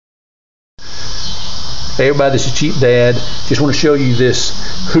Hey everybody, this is Cheap Dad. Just want to show you this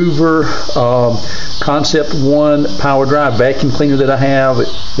Hoover Concept 1 power drive vacuum cleaner that I have.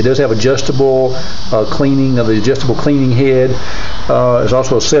 It does have adjustable cleaning of the adjustable cleaning head. It's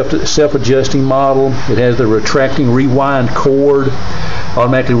also a self-adjusting model. It has the retracting rewind cord.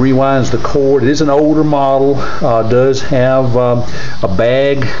 Automatically rewinds the cord. It is an older model. Does have a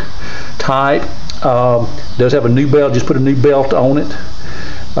bag type. Does have a new belt. Just put a new belt on it.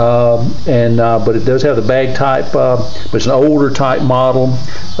 But it does have the bag type, but it's an older type model,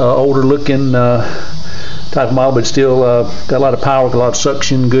 older looking type of model, but still got a lot of power, got a lot of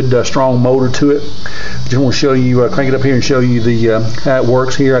suction, good strong motor to it. Just want to show you, crank it up here and show you the how it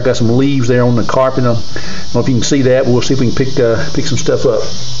works here. I got some leaves there on the carpet. I don't know if you can see that, but we'll see if we can pick some stuff up.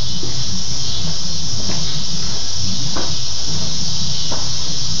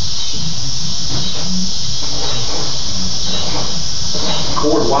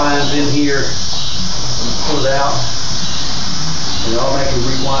 Cord winds in here, you pull it out, and it automatically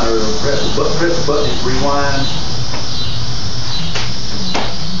rewind, or press the button, it rewinds.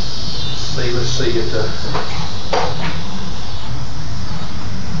 Let's see it.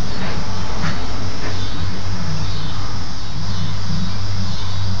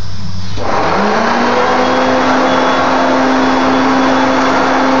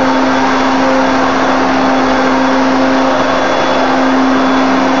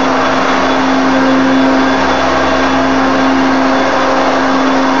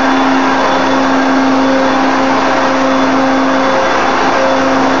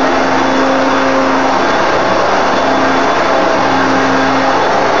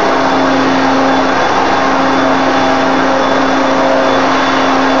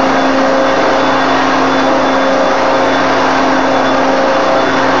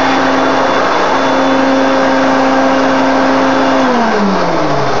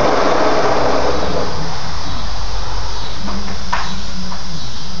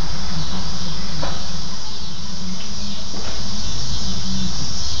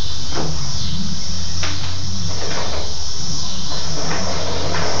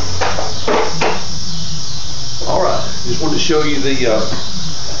 Just wanted to show you the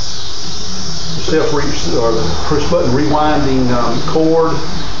push button rewinding cord.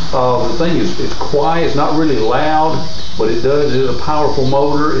 The thing is, it's quiet. It's not really loud, but it is a powerful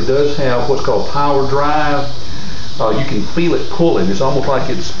motor. It does have what's called power drive. You can feel it pulling. It's almost like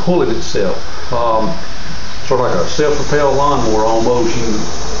it's pulling itself. Sort of like a self-propelled lawnmower almost. You can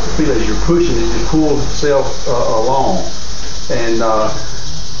feel it as you're pushing it. It pulls itself along, and you have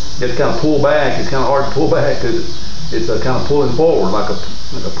to kind of pull back. It's kind of hard to pull back because it's kind of pulling forward like a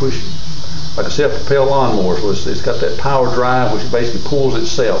self-propelled lawnmower. So it's got that power drive, which basically pulls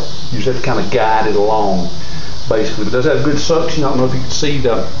itself. You just have to kind of guide it along, basically. But it does have good suction. I don't know if you can see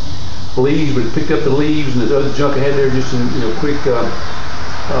the leaves, but it picked up the leaves and the other junk I had there just in quick,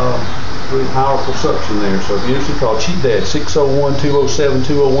 really powerful suction there. So if you're interested, call Cheap Dad,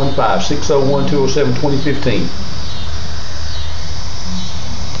 601-207-2015, 601-207-2015.